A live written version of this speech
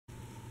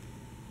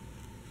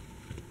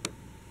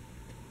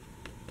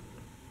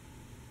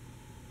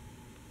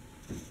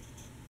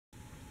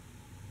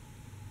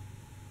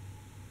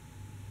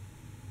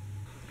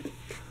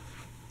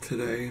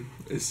Today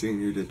is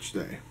senior ditch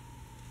day.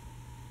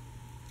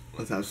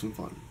 Let's have some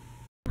fun.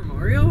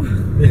 Mario?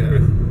 Yeah.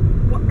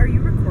 What are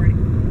you recording?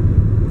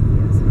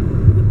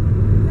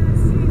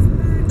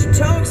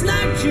 Talks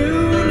like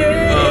Julie.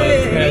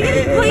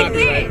 Like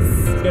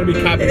this. It's gonna be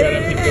copyright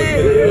on people's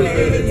videos.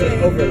 It's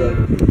an overlay.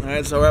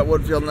 Alright, so we're at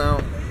Woodfield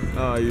now.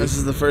 This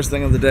is the first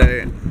thing of the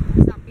day.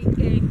 Stop being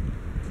gay.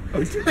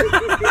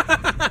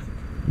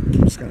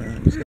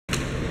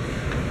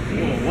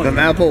 Them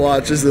Apple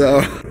Watches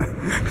though.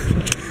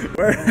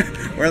 Where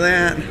are they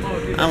at?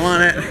 I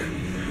want it.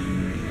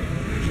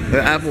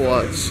 The Apple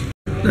Watch.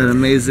 An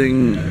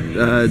amazing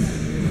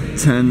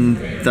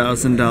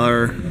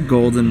 $10,000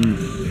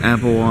 golden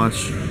Apple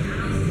Watch.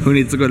 Who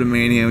needs to go to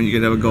Mania when you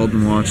could have a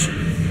golden watch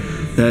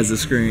that has a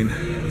screen?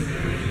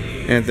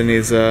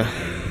 Anthony's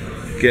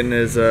getting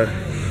his Alright,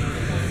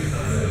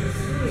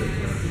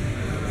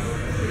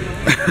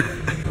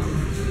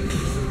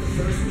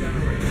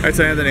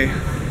 so Anthony,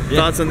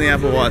 thoughts on the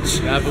Apple Watch?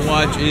 The Apple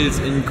Watch is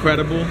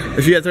incredible.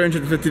 If you had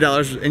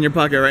 $350 in your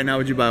pocket right now,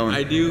 would you buy one?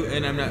 I do,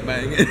 and I'm not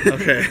buying it.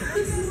 Okay.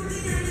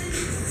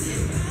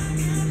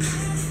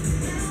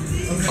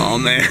 Oh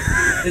man.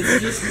 It's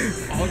just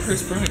all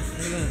Chris Bryant. Look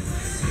at that.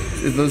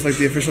 It looks like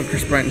the official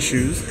Chris Bryant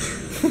shoes.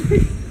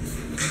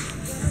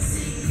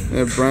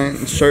 Yeah,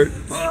 Bryant shirt.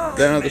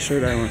 They don't have the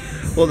shirt I want.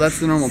 Well, that's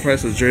the normal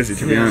price of the jersey,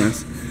 to be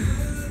honest.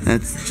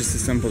 That's just a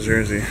simple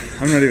jersey.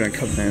 I'm not even a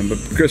Cub fan, but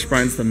Chris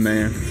Bryant's the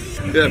man.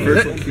 Yeah,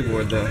 virtual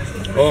keyboard though.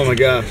 Oh my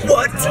gosh.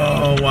 What?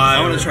 Oh wow.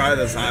 I want to try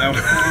this. How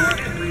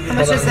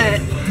much is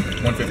it?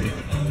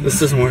 $150. This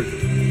doesn't work.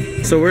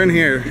 So we're in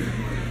here.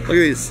 Look at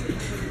these.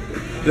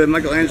 The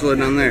Michelangelo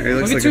down there. He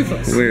looks like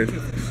Toothless. Weird.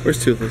 Where's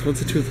Toothless?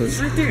 What's a Toothless?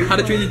 Right there. How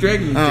to Train Your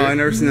Dragon. Oh, I've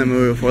never seen that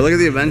movie before. Look at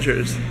the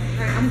Avengers.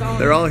 Alright, I'm going.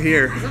 They're all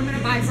here. I'm gonna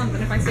buy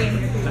something if I see it.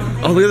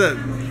 Oh, look at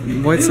that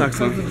White Sox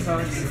one.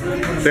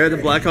 They're the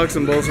Blackhawks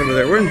and Bulls over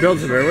there. We're in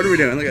Build-A-Bear. What are we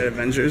doing? Look at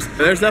Avengers.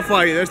 There's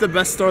FYE. There's the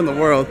best store in the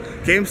world.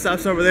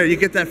 GameStop's over there. You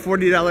get that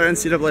 $40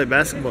 NCAA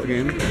basketball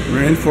game.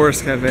 We're in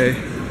Forest Cafe.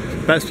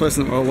 Best place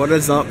in the world. What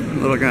is up,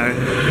 little guy?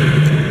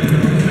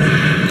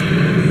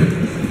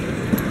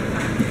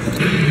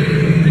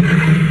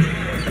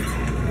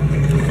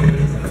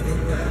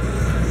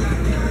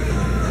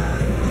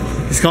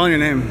 He's calling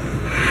your name.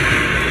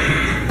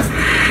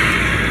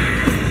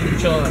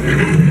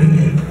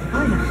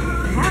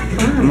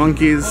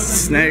 Monkeys,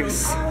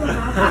 snakes,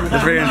 the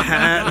freaking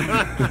hat.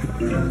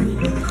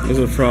 There's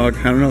a frog.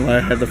 I don't know why I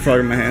had the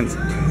frog in my hands.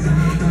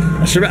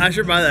 I should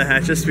buy that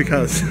hat just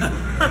because.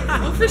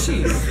 Oh,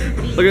 fishies.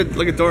 Look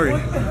at Dory.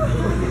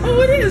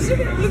 Oh, it is. Look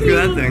at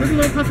that thing. Look at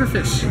little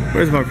pufferfish.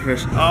 Where's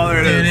Pufferfish? Oh,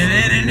 there it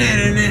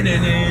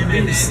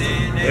is.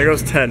 There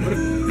goes Ted.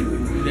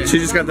 She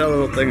just got that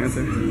little thing right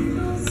there.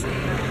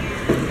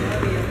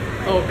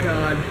 Oh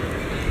God.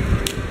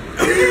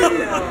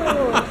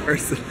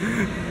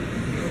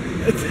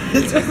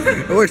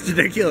 It looks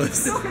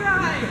ridiculous. Look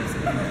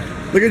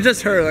at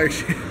just her, like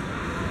she.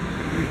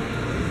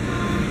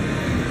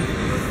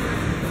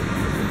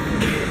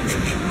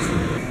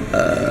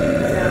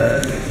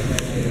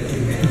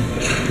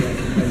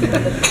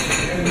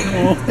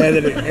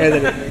 Edit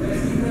it.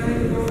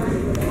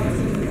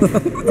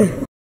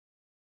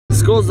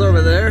 School's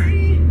over there.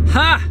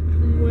 Ha!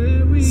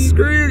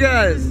 Screw you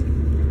guys.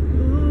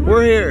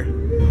 We're here.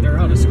 They're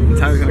out of school.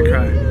 Tyler's gonna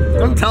cry.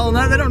 Don't tell them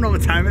that. They don't know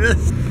what time it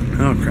is.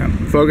 Oh crap.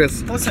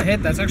 Focus. Plus a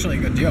hit. That's actually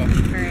a good deal.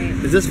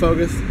 Alright. Is this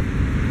focus?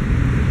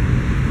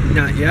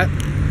 Not yet.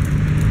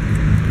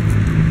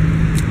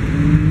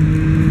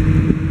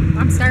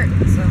 I'm starting,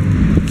 so.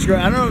 Screw.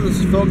 I don't know if this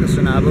is focused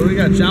or not, but we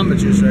got Jamba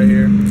Juice right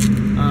here.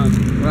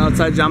 We're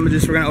outside Jamba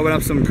Juice. We're gonna open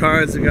up some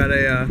cards. We got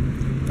a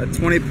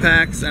 20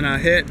 packs and a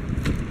hit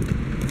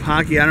of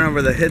hockey. I don't know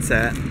where the hit's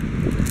at. I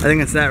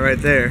think it's that right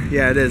there.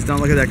 Yeah, it is. Don't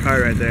look at that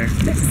card right there.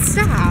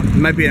 Stop. It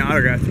might be an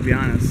autograph, to be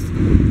honest.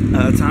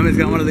 Tommy's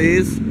got one of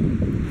these.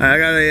 I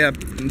got a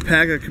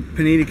pack of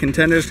Panini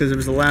Contenders because it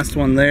was the last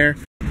one there.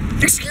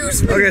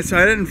 Excuse me. Okay, so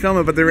I didn't film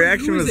it, but the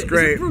reaction was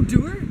great. Is it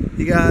Brodeur?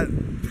 You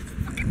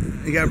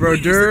got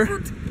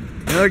Brodeur,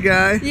 another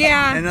guy,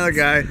 Yeah. another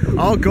guy,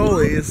 all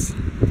goalies.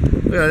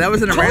 Look at that, that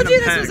was in a random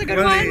pack. This was a good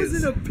of one.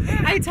 these.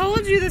 I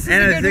told you this was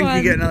And a I good think one.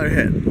 you get another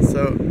hit.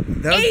 So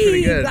that was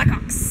pretty good.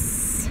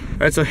 Blackhawks.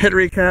 Alright, so hit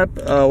recap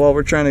while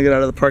we're trying to get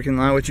out of the parking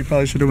lot, which you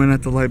probably should have went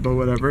at the light, but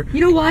whatever.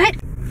 You know what?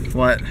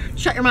 What?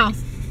 Shut your mouth.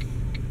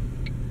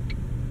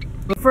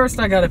 But first,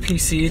 I got a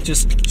PC,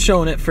 just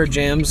showing it for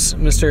jams,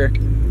 Mr.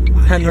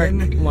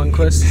 Henrik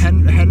Lundqvist.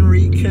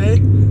 Enrique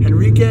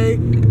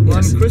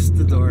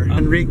Lundqvistador.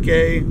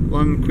 Enrique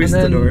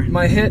Lundqvistador. And then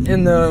my hit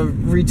in the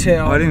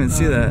retail. Oh, I didn't even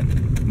see that.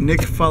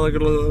 Nick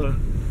Foligno.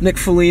 Nick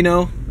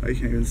Foligno. Oh, you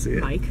can't even see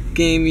it. Mike.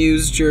 Game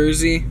used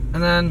jersey.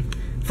 And then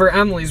for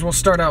Emily's, we'll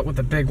start out with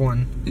the big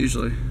one.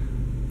 Usually.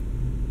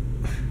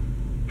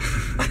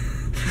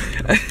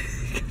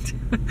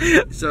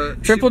 So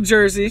Triple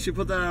jersey. She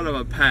put that out of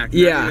a pack.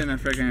 Yeah. Not even a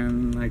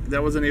freaking, like,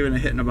 that wasn't even a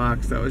hit in a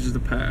box. That was just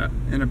a pack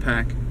in a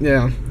pack.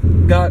 Yeah.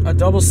 Got a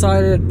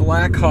double-sided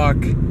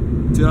Blackhawk.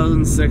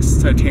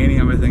 2006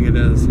 titanium, I think it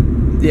is.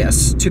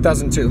 Yes,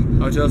 2002.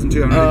 Oh,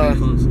 2002. I'm not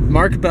even close.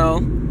 Mark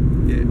Bell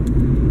Yeah.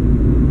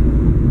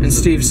 and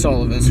Steve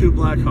Sullivan. 2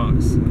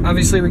 Blackhawks.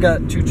 Obviously, we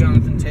got 2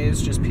 Jonathan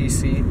Tays, just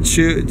PC.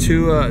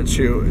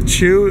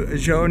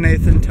 Joe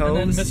Nathan And then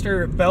Toves.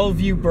 Mr.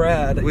 Bellevue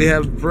Brad. We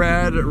have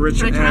Brad Can I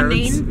Richard try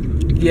Harris. name?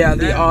 Yeah,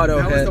 the auto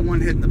that hit. was the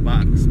one hit in the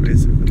box,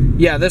 basically.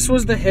 Yeah, this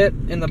was the hit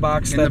in the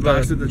box In that the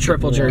box the with the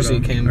triple jersey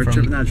auto. came Or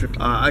from. not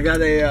triple. I got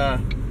a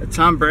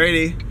Tom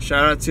Brady.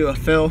 Shout out to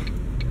Phil.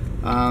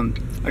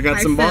 I got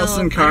Hi, some Phil. Boston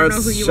I don't cards.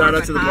 know who you Shout are,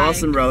 out to the but hi.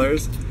 Boston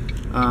brothers.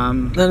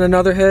 Then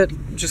another hit,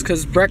 just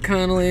because Brett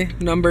Connolly,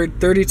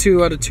 numbered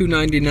 32 out of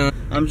 299.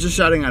 I'm just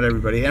shouting out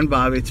everybody and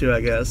Bobby too,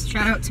 I guess.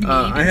 Shout out to me.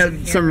 I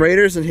have some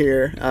Raiders in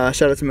here.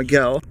 Shout out to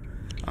Miguel.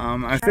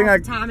 I think I.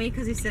 Tommy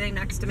because he's sitting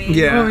next to me.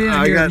 Yeah, Oh,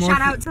 yeah, I here, got. more.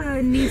 Shout out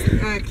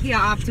to Kia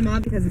Optima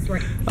because it's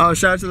right. Oh,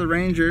 shout out to the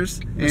Rangers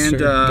and Mr.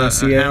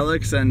 Dossier.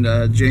 Alex and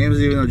James,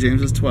 even though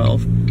James is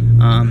 12.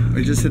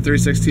 We just hit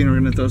 316. We're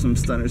gonna throw some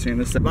stunners here in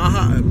a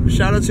second.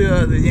 Shout out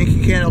to the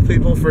Yankee Candle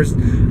people for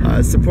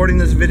supporting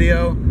this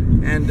video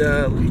and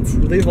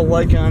leave a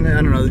like on it.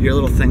 I don't know your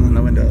little thing on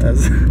the window.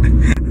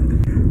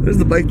 There's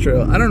the bike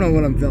trail. I don't know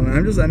what I'm filming.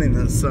 I'm just ending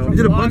this. So we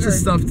did a bunch of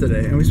Vlogger. stuff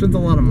today, and we spent a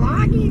lot of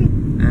money. Vlogging.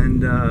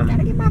 And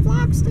Gotta get my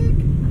vlog stick.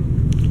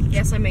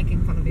 Yes, I'm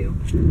making fun of you.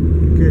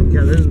 good.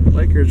 Yeah, there's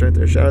bikers right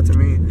there. Shout out to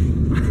me.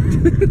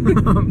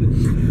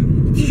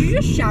 Did you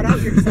just shout out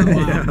yourself?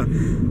 Yeah.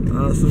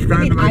 Subscribe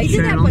I mean, to my I did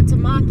that, channel. but to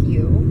mock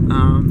you. I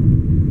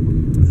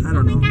Oh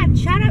don't my know. God!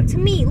 Shout out to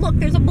me. Look,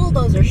 there's a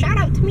bulldozer. Shout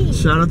out to me.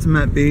 Shout out to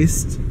Matt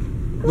Beast.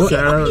 Look,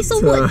 shout a out piece of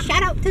to- wood.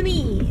 Shout out to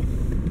me.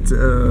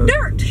 To,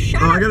 Dirt.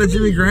 Shout oh, out I got to a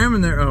Jimmy me. Graham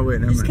in there. Oh wait,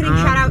 never Just mind.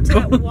 kidding. Shout out to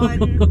that one.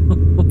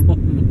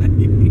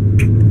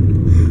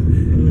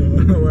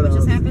 What What else?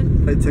 just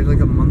happened? It take like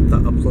a month to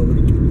upload.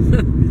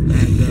 And,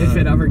 If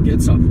it ever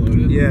gets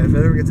uploaded. yeah, if it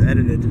ever gets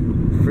edited,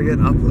 forget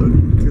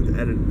upload. Let's get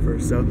to edit it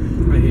first. So I hate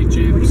What are you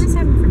James. guys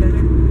having for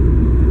dinner?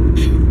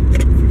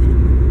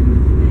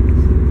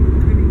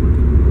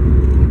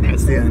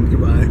 that's the end.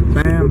 Goodbye.